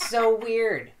 That's so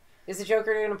weird. Is the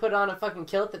Joker going to put on a fucking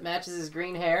kilt that matches his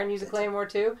green hair and use a claymore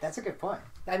too? That's a good point.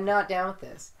 I'm not down with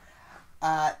this.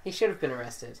 He should have been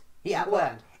arrested. Yeah, I'm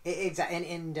glad. Exactly.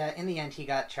 And in the end, he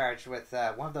got charged with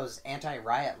one of those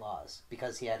anti-riot laws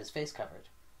because he had his face covered.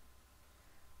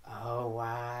 Oh,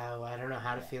 wow. I don't know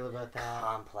how to feel about that.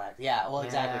 Complex. Yeah, well,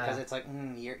 exactly, because it's like,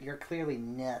 you're clearly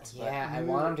nuts. Yeah, but, I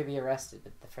want him to be arrested,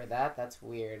 but for that, that's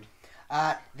weird.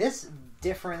 This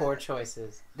different... Poor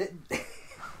choices.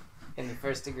 In the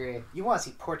first degree. You want to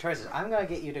see poor choices. I'm going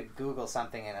to get you to Google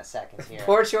something in a second here.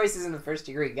 Poor choices in the first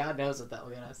degree. God knows what that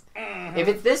will get us. Mm-hmm. If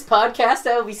it's this podcast,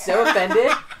 I will be so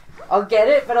offended. I'll get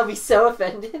it, but I'll be so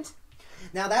offended.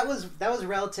 Now, that was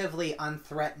relatively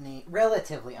unthreatening.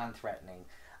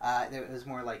 It was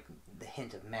more like the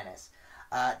hint of menace.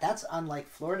 That's unlike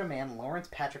Florida man Lawrence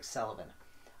Patrick Sullivan.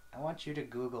 I want you to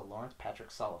Google Lawrence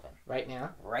Patrick Sullivan. Right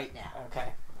now? Right now. Okay.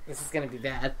 This is going to be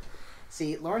bad.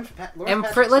 See,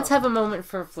 Let's have a moment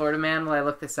for Florida Man while I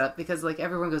look this up, because like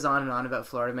everyone goes on and on about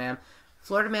Florida Man.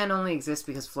 Florida Man only exists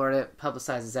because Florida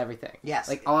publicizes everything. Yes.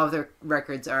 Like all of their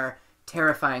records are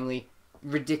terrifyingly,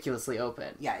 ridiculously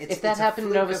open. Yeah. If that happened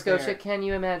in Nova Scotia, can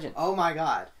you imagine? Oh my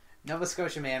God. Nova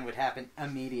Scotia Man would happen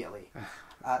immediately.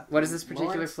 What is this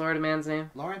particular Florida man's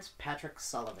name? Lawrence Patrick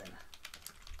Sullivan.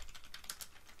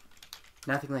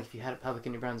 Nothing like if you had it public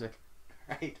in New Brunswick.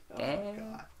 Right? Oh my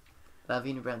God. Love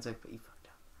you, New Brunswick, but you fucked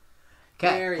up.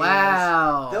 Okay,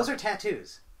 wow. Those are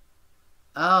tattoos.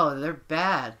 Oh, they're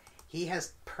bad. He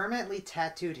has permanently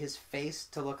tattooed his face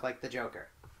to look like the Joker.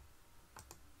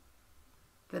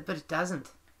 But it doesn't.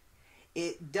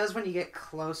 It does when you get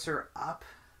closer up.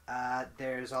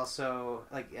 There's also,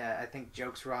 I think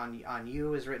Jokes Were on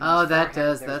You is written on his that forehead.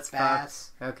 does. There's That's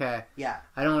bats. fucked. Okay. Yeah.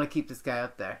 I don't want to keep this guy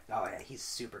up there. Oh, yeah. He's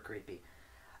super creepy.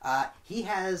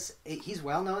 He's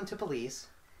well known to police.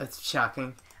 That's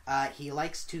shocking. He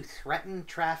likes to threaten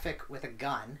traffic with a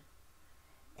gun.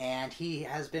 And he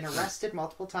has been arrested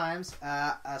multiple times,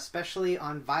 especially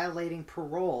on violating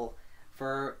parole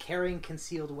for carrying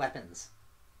concealed weapons.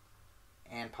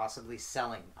 And possibly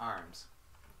selling arms.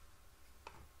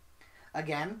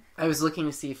 Again, I was looking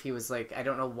to see if he was like, I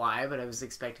don't know why, but I was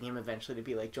expecting him eventually to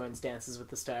be like joins Dances with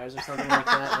the Stars or something like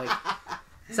that. Like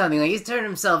something like he's turned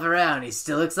himself around. He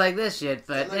still looks like this shit,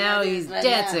 but now he's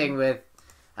dancing with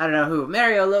I don't know who.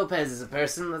 Mario Lopez is a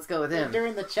person. Let's go with him.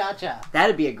 During the cha-cha.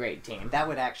 That'd be a great team. That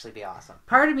would actually be awesome.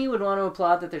 Part of me would want to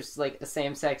applaud that there's like a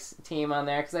same-sex team on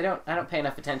there, because I don't pay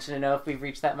enough attention to know if we've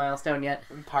reached that milestone yet.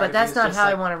 But that's not how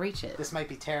I want to reach it. This might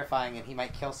be terrifying, and he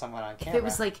might kill someone on camera. If it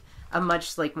was like a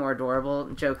much like more adorable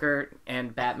Joker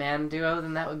and Batman duo,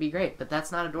 then that would be great. But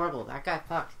that's not adorable. That guy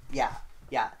fucked. Yeah.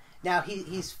 Now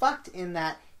he's fucked in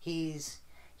that he's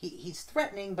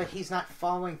threatening, but he's not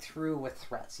following through with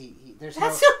threats. That's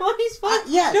not what he's fucked.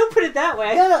 Yeah, don't put it that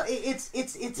way. No, it's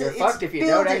You're fucked if you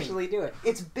don't actually do it.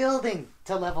 It's building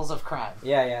to levels of crime.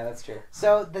 Yeah, that's true.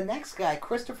 So the next guy,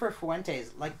 Christopher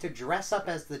Fuentes, liked to dress up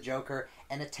as the Joker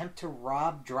and attempt to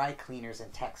rob dry cleaners in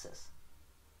Texas.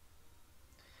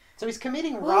 So he's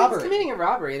committing robbery. He's committing a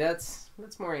robbery. That's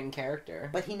more in character.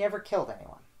 But he never killed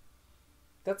anyone.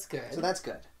 That's good. So that's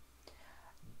good.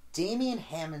 Damien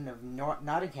Hammond of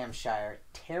Nottinghamshire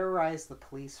terrorized the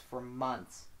police for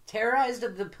months. Terrorized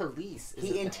of the police?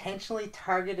 He intentionally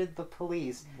targeted the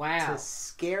police to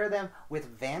scare them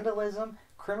with vandalism,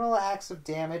 criminal acts of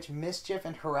damage, mischief,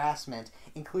 and harassment,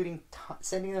 including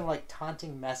sending them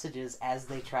taunting messages as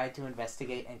they tried to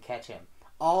investigate and catch him.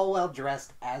 All while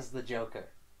dressed as the Joker.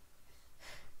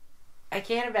 I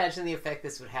can't imagine the effect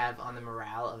this would have on the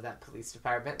morale of that police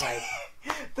department. Like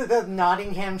the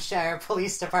Nottinghamshire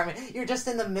Police Department. You're just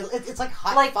in the middle. It's like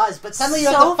hot fuzz, but suddenly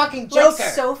you're the fucking Joker.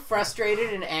 So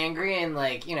frustrated and angry and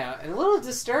a little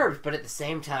disturbed, but at the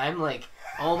same time,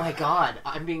 oh my God,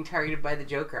 I'm being targeted by the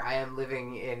Joker. I am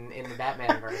living in the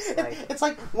Batman verse. It's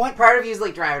like one part of you is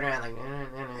driving around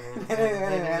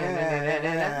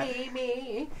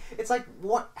me. It's like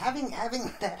having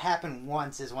that happen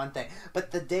once is one thing,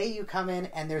 but the day you come in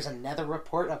and there's another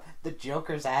report of the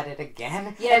Joker's at it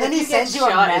again, yeah, and then he sends you a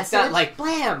message. It's not like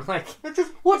blam, it's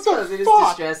just what the fuck? It is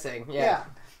distressing. Yeah.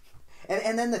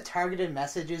 And then the targeted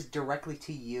messages directly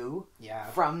to you. Yeah.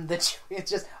 From the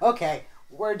it's just okay.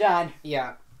 We're done.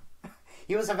 Yeah.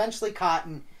 He was eventually caught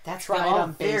and that's tried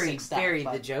on basic stuff. Very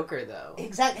the Joker though.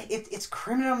 Exactly. It's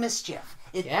criminal mischief.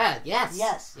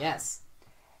 Yes.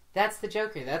 That's the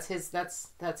Joker. That's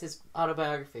his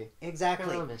autobiography. Exactly.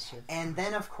 Criminal Mischief. And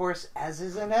then, of course, as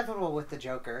is inevitable with the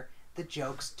Joker, the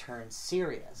jokes turn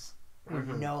serious. We're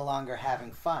no longer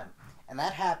having fun. And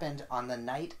that happened on the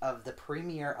night of the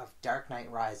premiere of Dark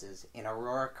Knight Rises in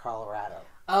Aurora, Colorado.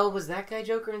 Oh, was that guy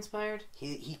Joker inspired?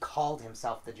 He called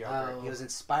himself the Joker. Oh. He was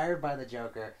inspired by the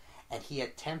Joker, and he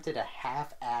attempted a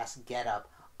half-ass get-up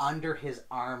under his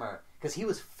armor, because he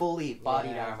was fully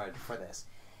bodied armored for this.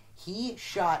 He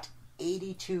shot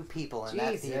 82 people in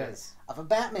that theater of a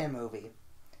Batman movie,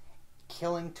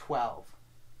 killing 12.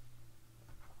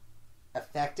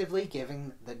 Effectively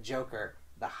giving the Joker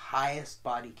the highest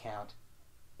body count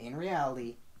in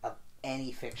reality of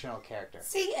any fictional character.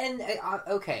 See, and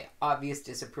okay, obvious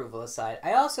disapproval aside,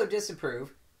 I also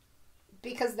disapprove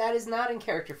because that is not in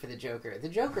character for the Joker. The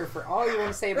Joker, for all you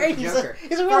want to say about the Joker,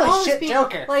 he's a really shit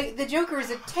Joker. Like, the Joker is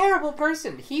a terrible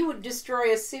person. He would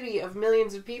destroy a city of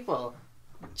millions of people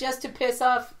just to piss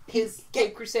off his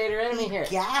Cape Crusader enemy here.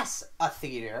 He'd gas a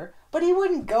theater, but he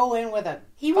wouldn't go in with a.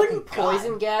 He wouldn't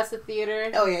poison gas the theater.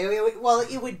 Oh yeah, well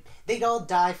it would. They'd all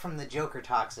die from the Joker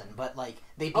toxin, but like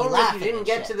they'd be only laughing. If you didn't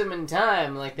get to them in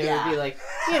time, like there would be like,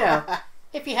 you know,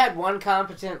 if you had one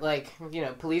competent like, you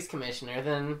know, police commissioner,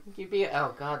 then you'd be.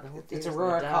 Oh God, the whole it's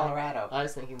Aurora, Colorado. I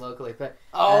was thinking locally, but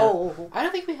I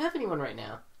don't think we have anyone right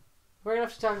now. We're gonna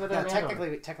have to talk about that. No, technically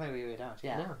we don't.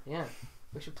 Yeah. No, yeah,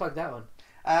 we should plug that one.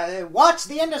 Watch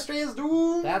The Industry is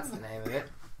Doomed. That's the name of it.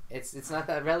 It's not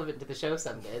that relevant to the show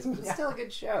some days, but it's still a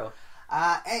good show.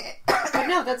 But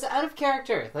no, that's out of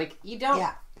character. Like, you don't...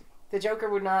 Yeah. The Joker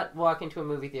would not walk into a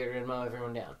movie theater and mow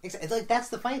everyone down. Like, that's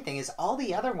the funny thing, is all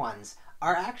the other ones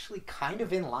are actually kind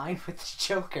of in line with the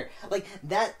Joker. Like,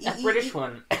 that... British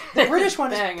one. The British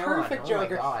one is Bang perfect on.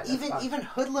 Joker. Oh my God, even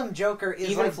Hoodlum Joker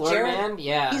is even like Florida Jared... Man?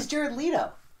 Yeah. He's Jared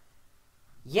Leto.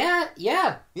 Yeah.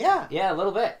 Yeah, a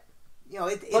little bit. You know,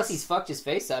 Plus, he's fucked his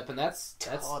face up, and that's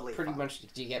totally pretty fucked. much...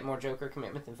 Do you get more Joker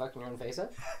commitment than fucking your own face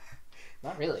up?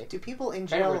 Not really. Do people in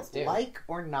jail like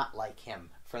or not like him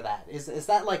for that? Is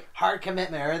that like hard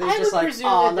commitment, or are they just like,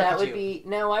 oh, look at you?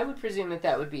 No, I would presume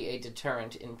that would be a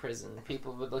deterrent in prison.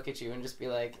 People would look at you and just be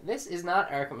like, "This is not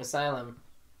Arkham Asylum.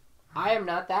 I am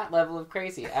not that level of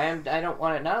crazy. I don't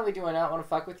want to. Not only do I not want to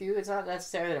fuck with you, it's not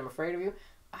necessarily that I'm afraid of you.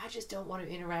 I just don't want to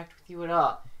interact with you at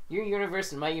all." Your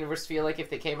universe and my universe feel like if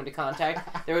they came into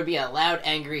contact, there would be a loud,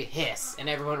 angry hiss, and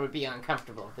everyone would be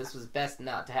uncomfortable. This was best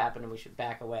not to happen, and we should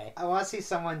back away. I want to see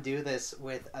someone do this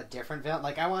with a different villain.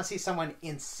 Like, I want to see someone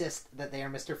insist that they are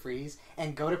Mr. Freeze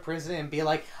and go to prison and be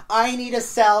like, I need a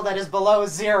cell that is below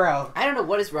 0. I don't know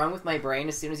what is wrong with my brain.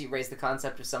 As soon as you raise the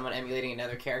concept of someone emulating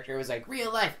another character, it was like,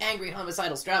 real life, angry,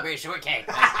 homicidal, strawberry shortcake.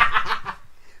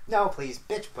 No, please.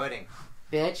 Bitch pudding.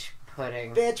 Bitch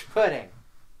pudding. Bitch pudding.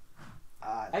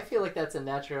 I feel like that's a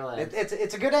natural end.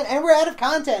 It's a good end, and we're out of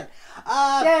content.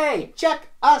 Yay! Check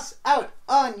us out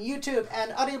on YouTube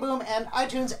and Audioboom and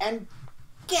iTunes, and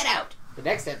get out! The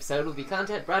next episode will be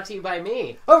content brought to you by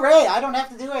me. Hooray! I don't have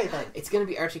to do anything. It's going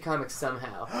to be Archie Comics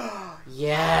somehow.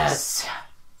 Yes!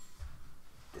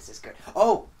 This is good.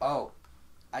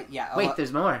 Yeah. Wait,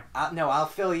 there's more. No, I'll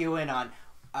fill you in on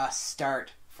a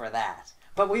start for that.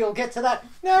 But we will get to that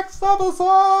next episode!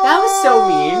 That was so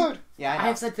mean. Yeah, I know. I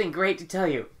have something great to tell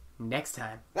you. Next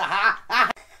time.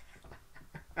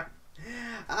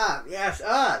 Yes.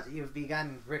 You've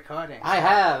begun recording. I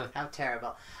have. How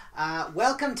terrible.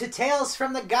 Welcome to Tales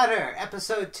from the Gutter,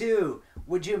 Episode 2.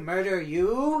 Would you murder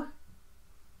you?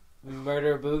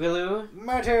 Murder Boogaloo?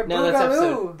 Murder Boogaloo! No, that's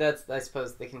episode... That's, I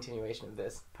suppose, the continuation of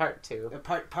this. Part 2.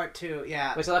 Part 2,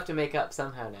 yeah. Which I'll have to make up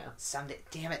somehow now. Someday.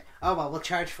 Damn it. Oh, well, we'll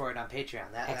charge for it on Patreon.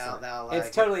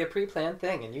 It's totally a pre-planned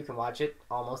thing, and you can watch it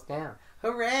almost now.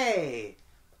 Hooray!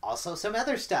 Also, some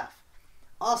other stuff.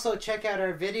 Also, check out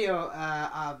our video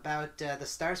about the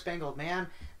Star-Spangled Man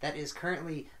that is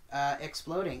currently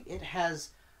exploding. It has,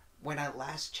 when I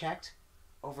last checked,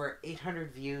 over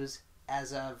 800 views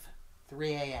as of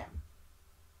 3 a.m.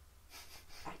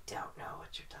 I don't know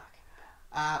what you're talking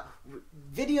about.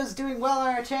 Videos doing well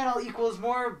on our channel equals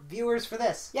more viewers for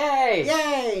this. Yay!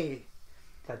 Yay!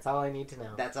 That's all I need to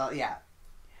know. That's all, yeah.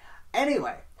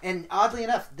 Anyway, and oddly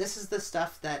enough, this is the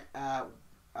stuff that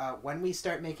when we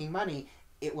start making money,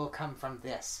 it will come from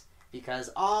this. Because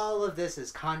all of this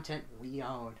is content we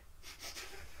own.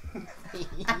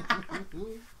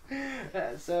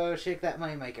 So shake that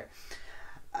money maker.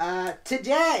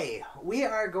 Today, we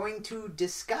are going to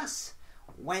discuss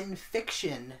when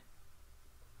fiction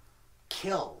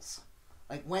kills.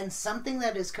 Like, when something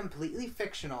that is completely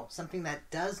fictional, something that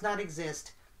does not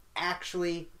exist,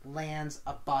 actually lands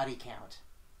a body count.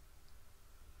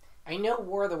 I know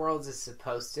War of the Worlds is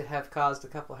supposed to have caused a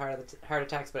couple heart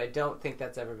attacks, but I don't think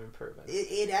that's ever been proven.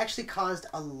 It actually caused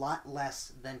a lot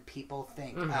less than people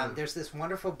think. Mm-hmm. There's this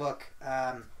wonderful book,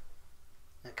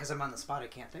 because I'm on the spot, I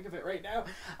can't think of it right now.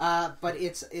 But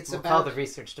it's We'll about... call the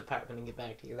research department and get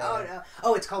back to you later. Oh, no.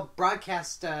 Oh, it's called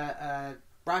Broadcast, or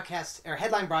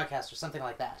Headline Broadcast, or something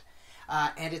like that.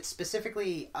 And it's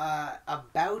specifically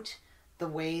about the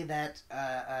way that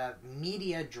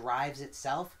media drives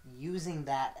itself, using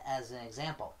that as an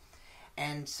example.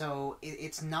 And so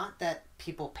it's not that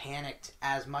people panicked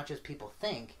as much as people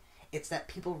think. It's that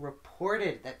people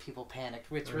reported that people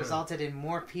panicked, which resulted in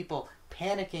more people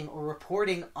panicking or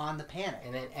reporting on the panic.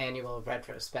 And then annual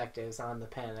retrospectives on the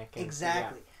panic. And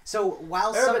Exactly. So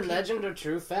while Urban legend or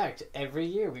true fact, every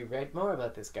year we read more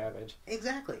about this garbage.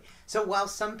 Exactly. So while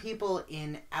some people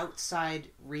in outside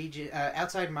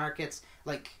markets,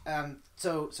 like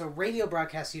so radio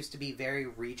broadcasts used to be very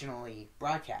regionally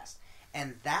broadcast,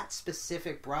 and that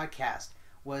specific broadcast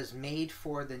was made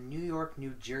for the New York,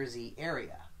 New Jersey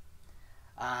area,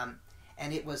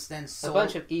 and it was then sold. A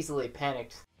bunch of easily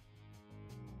panicked